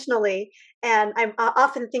intentionally. And I'm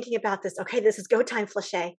often thinking about this. Okay, this is go time,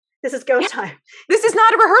 Felicia. This is go time. This is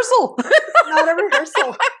not a rehearsal. Not a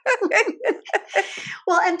rehearsal.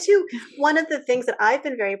 Well, and two, one of the things that I've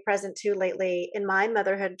been very present to lately in my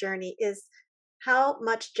motherhood journey is how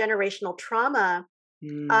much generational trauma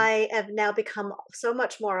I have now become so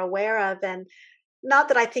much more aware of. And not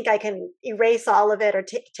that I think I can erase all of it or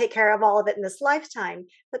take care of all of it in this lifetime,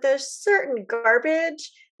 but there's certain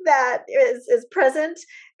garbage that is present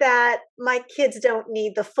that my kids don't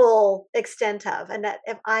need the full extent of. And that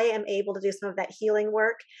if I am able to do some of that healing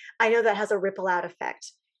work, I know that has a ripple out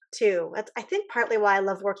effect too. That's, I think, partly why I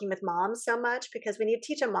love working with moms so much, because when you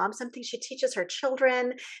teach a mom something, she teaches her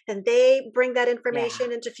children, and they bring that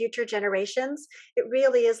information into future generations. It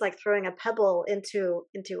really is like throwing a pebble into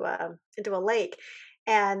a lake,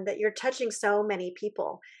 and that you're touching so many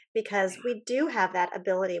people because we do have that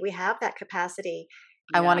ability. We have that capacity.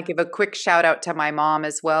 I want to give a quick shout out to my mom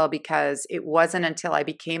as well, because it wasn't until I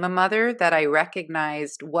became a mother that I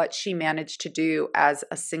recognized what she managed to do as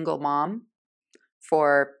a single mom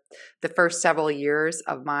for the first several years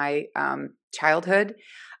of my childhood.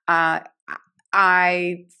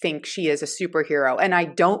 I think she is a superhero. And I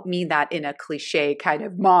don't mean that in a cliche kind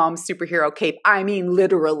of mom superhero cape. I mean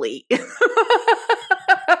literally.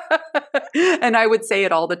 And I would say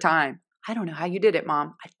it all the time. I don't know how you did it,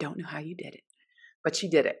 Mom. I don't know how you did it. But she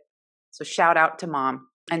did it. So shout out to Mom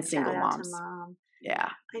and single moms. Shout out to Mom. Yeah.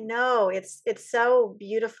 I know. It's so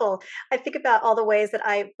beautiful. I think about all the ways that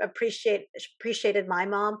I appreciated my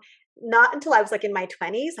mom. Not until I was like in my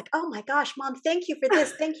 20s, like, oh my gosh, Mom, thank you for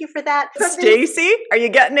this. Thank you for that. Staci, are you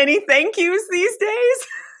getting any thank yous these days?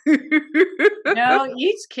 No,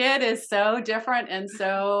 each kid is so different and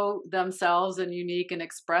so themselves and unique and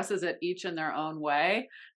expresses it each in their own way.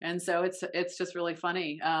 And so it's just really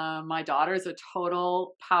funny. My daughter's a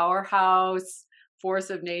total powerhouse, force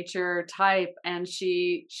of nature type, and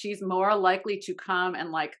she's more likely to come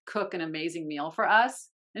and like cook an amazing meal for us.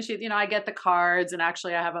 And she, I get the cards, and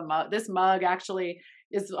actually I have a mug. This mug actually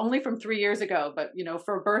is only from 3 years ago, but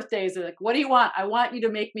for birthdays, they're like, what do you want? I want you to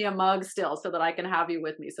make me a mug still so that I can have you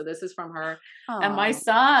with me. So this is from her. And my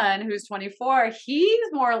son, who's 24,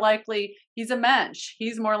 he's a mensch.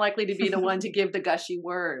 He's more likely to be the one to give the gushy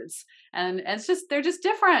words. And it's just, they're just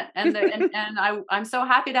different. And I'm so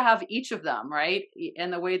happy to have each of them, right?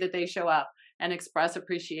 And the way that they show up and express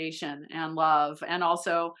appreciation and love. And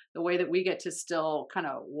also the way that we get to still kind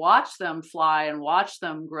of watch them fly and watch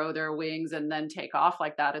them grow their wings and then take off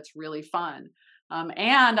like that. It's really fun.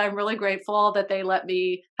 And I'm really grateful that they let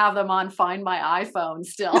me have them on Find My iPhone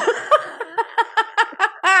still.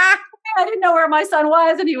 I didn't know where my son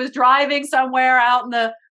was, and he was driving somewhere out in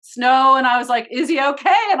the snow, and I was like, is he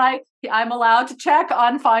okay? And I'm allowed to check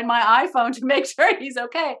on Find My iPhone to make sure he's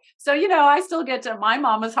okay. So, I still get to, my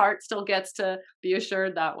mama's heart still gets to be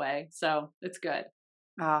assured that way. So it's good.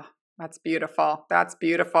 Ah, that's beautiful. That's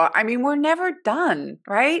beautiful. I mean, we're never done,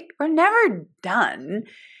 right? We're never done.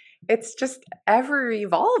 It's just ever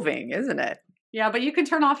evolving, isn't it? Yeah, but you can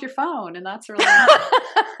turn off your phone, and that's really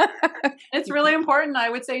it's really important. I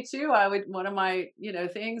would say too, one of my,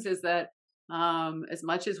 things is that as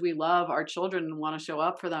much as we love our children and want to show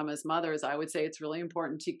up for them as mothers, I would say it's really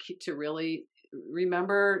important to really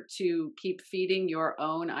remember to keep feeding your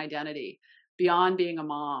own identity beyond being a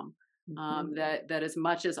mom. That as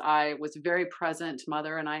much as I was a very present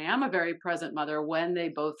mother, and I am a very present mother when they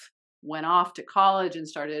both went off to college and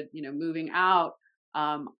started, moving out,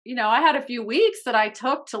 I had a few weeks that I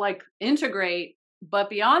took to like integrate, but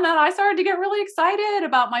beyond that, I started to get really excited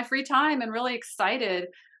about my free time and really excited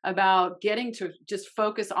about getting to just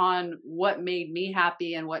focus on what made me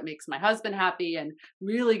happy and what makes my husband happy, and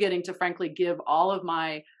really getting to frankly give all of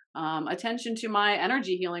my attention to my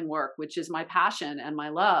energy healing work, which is my passion and my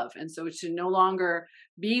love. And so to no longer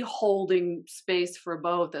be holding space for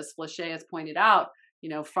both, as Flachet has pointed out,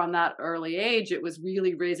 from that early age, it was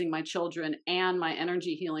really raising my children and my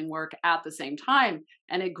energy healing work at the same time.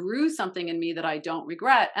 And it grew something in me that I don't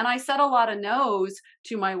regret. And I said a lot of no's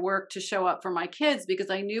to my work to show up for my kids because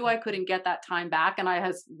I knew I couldn't get that time back. And I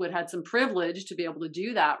had some privilege to be able to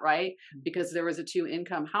do that, right? Because there was a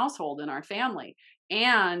 2-income household in our family.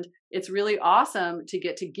 And it's really awesome to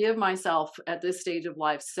get to give myself at this stage of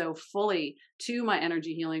life so fully to my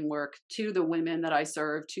energy healing work, to the women that I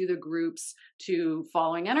serve, to the groups, to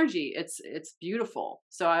following energy. It's beautiful.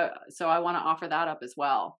 So I want to offer that up as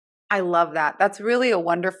well. I love that. That's really a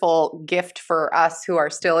wonderful gift for us who are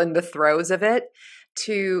still in the throes of it,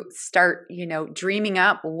 to start, dreaming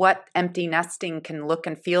up what empty nesting can look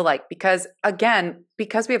and feel like. Because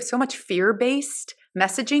we have so much fear-based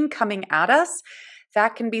messaging coming at us,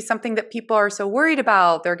 that can be something that people are so worried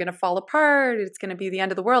about. They're going to fall apart. It's going to be the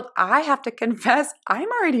end of the world. I have to confess, I'm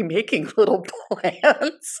already making little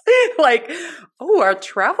plans. Like, our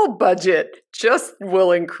travel budget just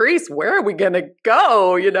will increase. Where are we going to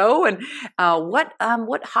go? And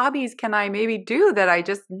what hobbies can I maybe do that I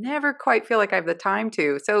just never quite feel like I have the time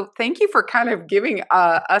to? So thank you for kind of giving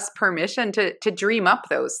us permission to dream up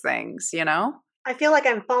those things, I feel like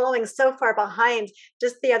I'm following so far behind.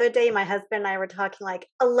 Just the other day, my husband and I were talking like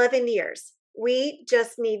 11 years. We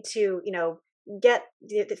just need to, get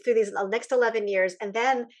through these next 11 years. And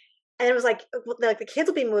it was like the kids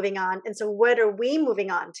will be moving on. And so what are we moving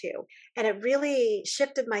on to? And it really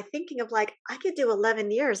shifted my thinking of like, I could do 11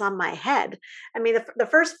 years on my head. I mean, the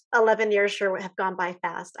first 11 years sure have gone by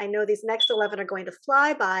fast. I know these next 11 are going to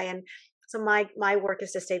fly by. And so my work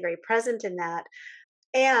is to stay very present in that.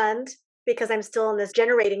 And because I'm still in this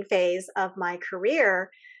generating phase of my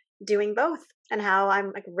career, doing both, and how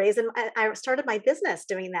I'm like I started my business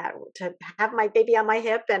doing that, to have my baby on my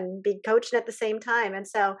hip and be coaching at the same time. And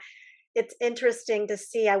so it's interesting to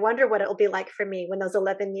see. I wonder what it will be like for me when those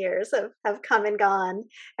 11 years have come and gone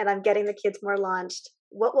and I'm getting the kids more launched.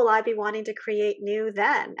 What will I be wanting to create new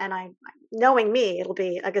then? And knowing me, it'll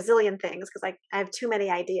be a gazillion things because I have too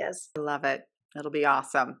many ideas. I love it. It'll be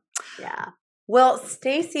awesome. Yeah. Well,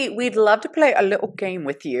 Staci, we'd love to play a little game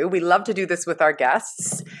with you. We love to do this with our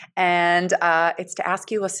guests, and it's to ask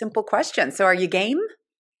you a simple question. So are you game?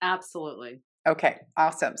 Absolutely. Okay,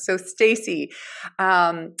 awesome. So Staci,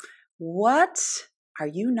 what are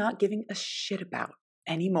you not giving a shit about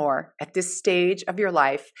anymore at this stage of your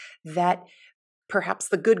life that perhaps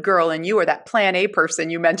the good girl in you, or that plan A person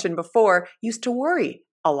you mentioned before, used to worry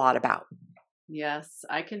a lot about. Yes,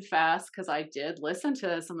 I confess, because I did listen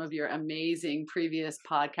to some of your amazing previous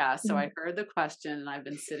podcasts. So I heard the question and I've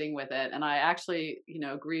been sitting with it. And I actually,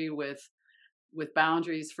 agree with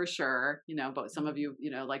boundaries for sure, but some of you,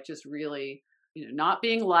 like just really, not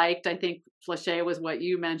being liked. I think Flachet was what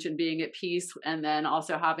you mentioned, being at peace and then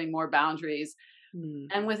also having more boundaries.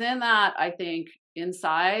 And within that, I think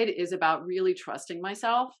inside is about really trusting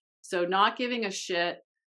myself. So not giving a shit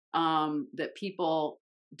that people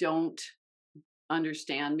don't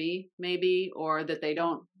understand me maybe, or that they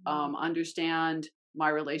don't understand my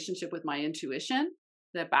relationship with my intuition.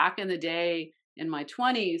 That back in the day in my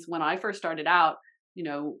 20s, when I first started out,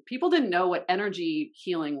 people didn't know what energy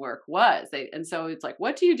healing work was. And so it's like,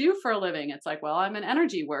 what do you do for a living? It's like, well, I'm an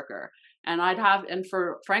energy worker. And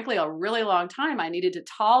for frankly, a really long time, I needed to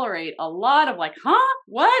tolerate a lot of like,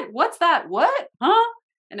 what's that? What?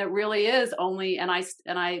 And it really is only, and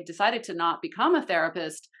I decided to not become a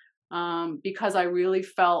therapist because I really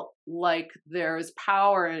felt like there's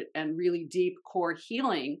power and really deep core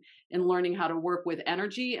healing in learning how to work with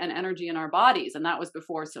energy and energy in our bodies. And that was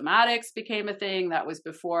before somatics became a thing. That was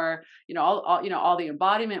before, all the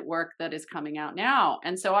embodiment work that is coming out now.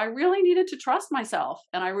 And so I really needed to trust myself,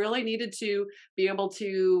 and I really needed to be able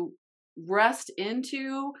to rest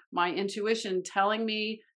into my intuition telling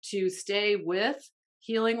me to stay with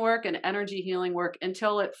healing work and energy healing work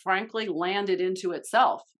until it frankly landed into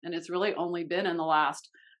itself. And it's really only been in the last,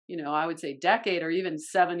 I would say decade or even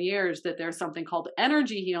 7 years that there's something called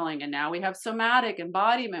energy healing. And now we have somatic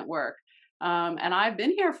embodiment work. And I've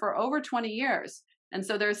been here for over 20 years. And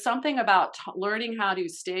so there's something about learning how to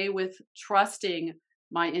stay with trusting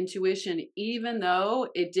my intuition, even though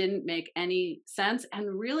it didn't make any sense,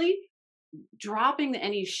 and really dropping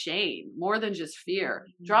any shame more than just fear,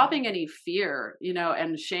 dropping any fear,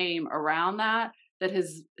 and shame around that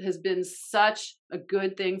has been such a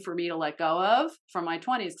good thing for me to let go of from my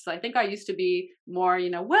 20s. Because I think I used to be more,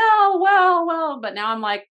 well, but now I'm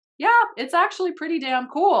like, yeah, it's actually pretty damn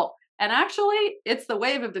cool. And actually it's the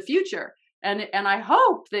wave of the future. And I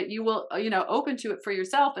hope that you will, open to it for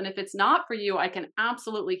yourself. And if it's not for you, I can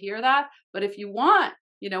absolutely hear that. But if you want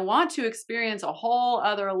to experience a whole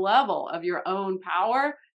other level of your own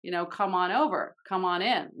power, come on over, come on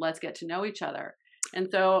in, let's get to know each other. And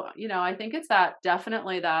so, I think it's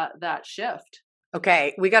definitely that shift.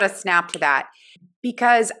 Okay, we got to snap to that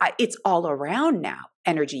because it's all around now.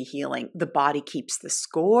 Energy healing, the body keeps the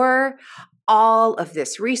score, all of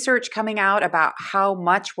this research coming out about how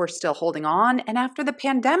much we're still holding on. And after the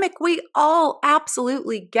pandemic, we all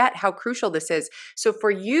absolutely get how crucial this is. So for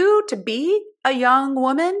you to be a young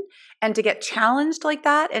woman and to get challenged like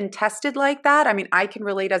that and tested like that, I mean, I can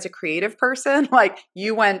relate as a creative person, like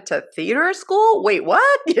you went to theater school? Wait,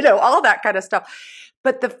 what? All that kind of stuff.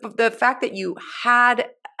 But the fact that you had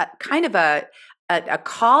kind of a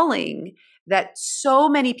calling that so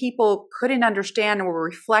many people couldn't understand and were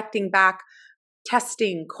reflecting back,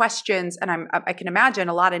 testing questions, and I can imagine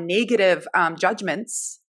a lot of negative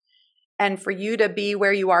judgments. And for you to be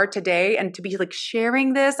where you are today and to be like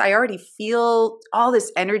sharing this, I already feel all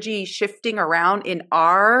this energy shifting around in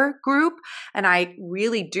our group. And I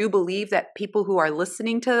really do believe that people who are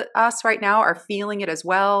listening to us right now are feeling it as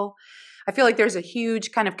well. I feel like there's a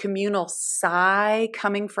huge kind of communal sigh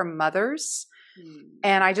coming from mothers.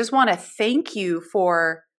 And I just want to thank you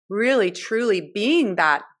for really, truly being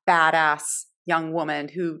that badass young woman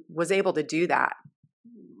who was able to do that.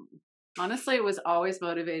 Honestly, it was always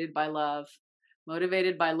motivated by love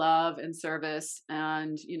and service,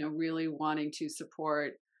 and, really wanting to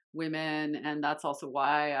support women. And that's also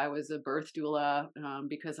why I was a birth doula,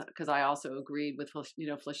 because I also agreed with,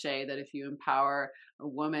 Flachet, that if you empower a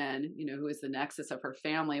woman, who is the nexus of her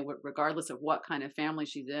family, regardless of what kind of family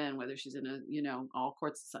she's in, whether she's in a, all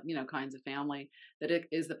sorts of, kinds of family, that it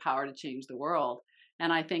is the power to change the world.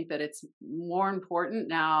 And I think that it's more important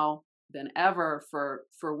now than ever for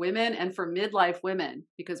women and for midlife women,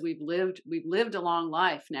 because we've lived a long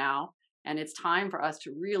life now. And it's time for us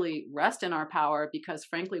to really rest in our power, because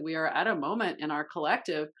frankly, we are at a moment in our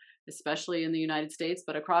collective, especially in the United States,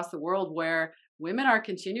 but across the world, where women are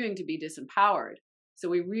continuing to be disempowered. So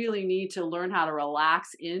we really need to learn how to relax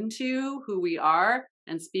into who we are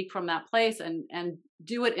and speak from that place, and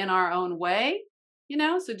do it in our own way,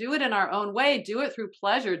 so do it in our own way, do it through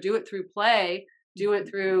pleasure, do it through play, do it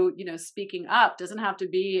through, speaking up. Doesn't have to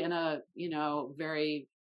be in a, very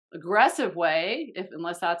aggressive way,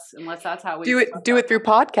 unless that's how we do it through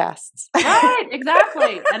podcasts. Right,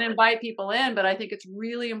 exactly. And invite people in. But I think it's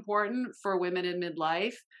really important for women in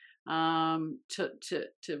midlife to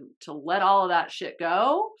let all of that shit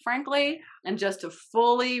go, frankly, and just to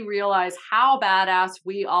fully realize how badass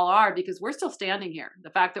we all are, because we're still standing here.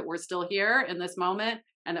 The fact that we're still here in this moment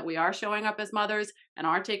and that we are showing up as mothers and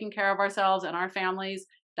are taking care of ourselves and our families,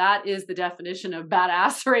 that is the definition of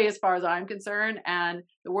badassery as far as I'm concerned. And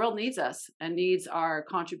the world needs us and needs our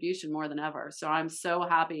contribution more than ever. So I'm so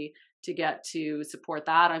happy to get to support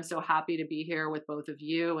that. I'm so happy to be here with both of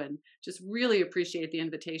you and just really appreciate the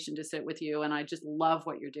invitation to sit with you. And I just love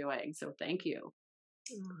what you're doing. So thank you.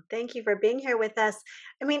 Thank you for being here with us.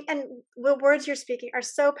 I mean, and the words you're speaking are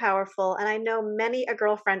so powerful. And I know many a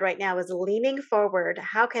girlfriend right now is leaning forward.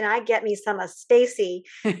 How can I get me some of Staci?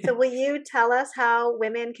 So will you tell us how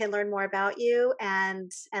women can learn more about you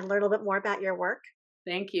and learn a little bit more about your work?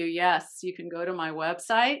 Thank you. Yes, you can go to my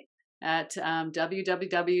website at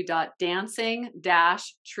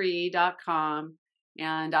www.dancing-tree.com.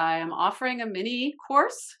 And I am offering a mini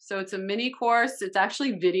course. So it's a mini course. It's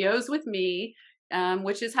actually videos with me,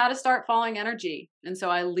 which is how to start following energy. And so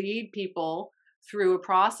I lead people through a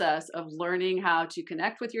process of learning how to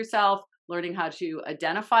connect with yourself, learning how to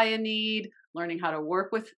identify a need, learning how to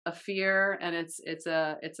work with a fear. And it's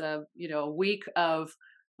a week of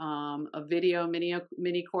a video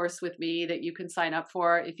mini course with me that you can sign up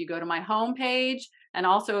for if you go to my homepage. And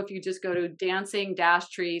also if you just go to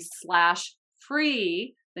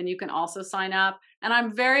dancing-tree/free, then you can also sign up. And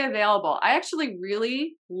I'm very available. I actually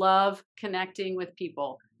really love connecting with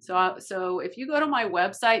people. So if you go to my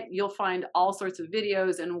website, you'll find all sorts of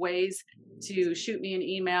videos and ways to shoot me an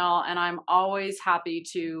email. And I'm always happy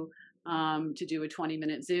to do a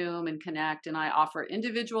 20-minute Zoom and connect. And I offer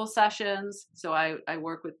individual sessions. So I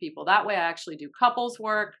work with people that way. I actually do couples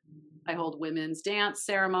work. I hold women's dance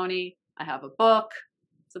ceremony. I have a book.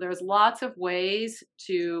 So there's lots of ways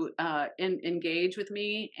to engage with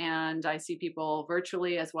me. And I see people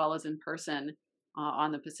virtually as well as in person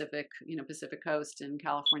on the Pacific Coast in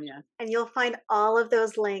California. And you'll find all of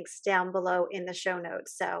those links down below in the show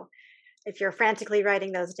notes. So if you're frantically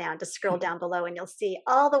writing those down, just scroll down below and you'll see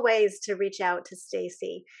all the ways to reach out to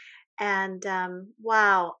Staci. And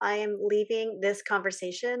wow, I am leaving this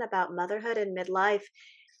conversation about motherhood and midlife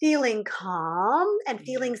feeling calm and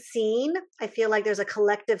feeling seen. I feel like there's a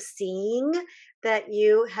collective seeing that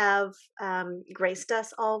you have graced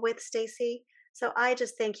us all with, Staci. So I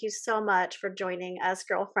just thank you so much for joining us,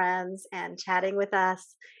 girlfriends, and chatting with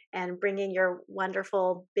us and bringing your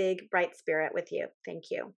wonderful, big, bright spirit with you. Thank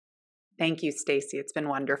you. Thank you, Staci. It's been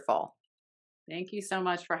wonderful. Thank you so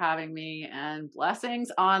much for having me, and blessings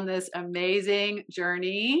on this amazing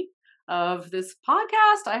journey of this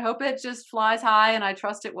podcast. I hope it just flies high and I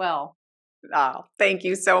trust it will. Oh, thank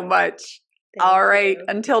you so much. Thank All right. you.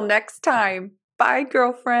 Until next time. Bye,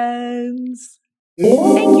 girlfriends.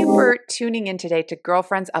 Thank you for tuning in today to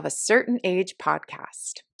Girlfriends of a Certain Age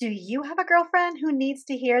podcast. Do you have a girlfriend who needs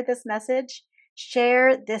to hear this message?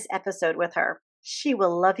 Share this episode with her. She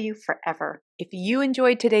will love you forever. If you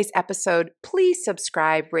enjoyed today's episode, please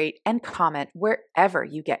subscribe, rate, and comment wherever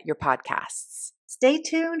you get your podcasts. Stay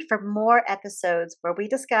tuned for more episodes where we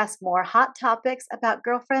discuss more hot topics about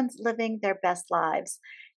girlfriends living their best lives.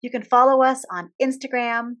 You can follow us on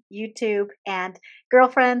Instagram, YouTube, and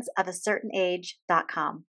girlfriendsofacertainage.com.